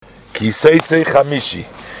Kiseitze Chamishi.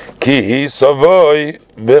 Ki savoy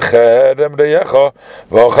becherem reyecha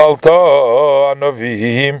v'ochalto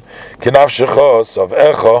anovim kinafshecha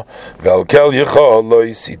savecha v'alkel yecha lo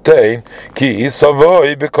yisitein ki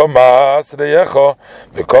savoy bekomas reyecha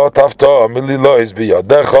v'kotavto mililois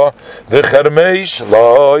biyadecha v'chermeish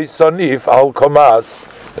lo yisanif al komas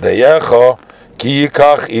reyecha ki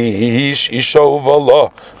yikach ish isho v'lo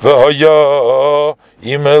v'hoya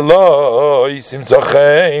אם אלוהי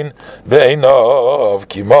שמצחן בעיניו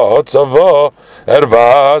כמעט צבא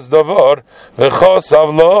הרבז דבר וחוסב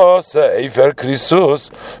לו ספר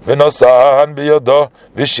קריסוס ונוסן בידו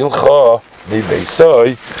ושילחו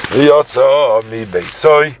מביסוי ויוצא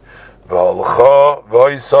מביסוי והלכה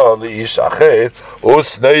ויסע לאיש אחר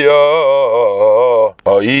ושניה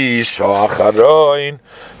האיש האחרון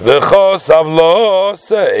וחוסב לו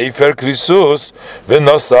ספר קריסוס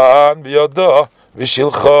ונוסן בידו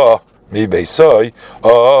ושילחה מביסוי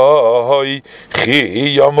אוי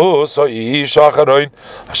חי ימוס האיש האחרון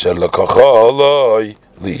אשר לקחה עלי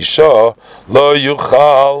לאישה לא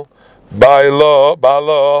יוכל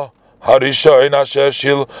בעלה הראשון אשר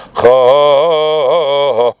שילחה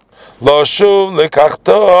לא שוב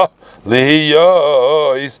לקחתה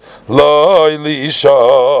להיות לא לאישה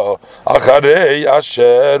אחרי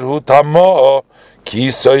אשר הוא תמו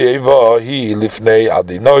כי סויבה היא לפני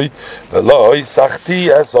אדינוי ולא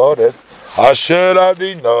יסחתי אסורת אשר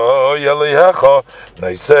אדינוי אליך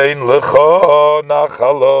ניסן לך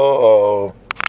נחלו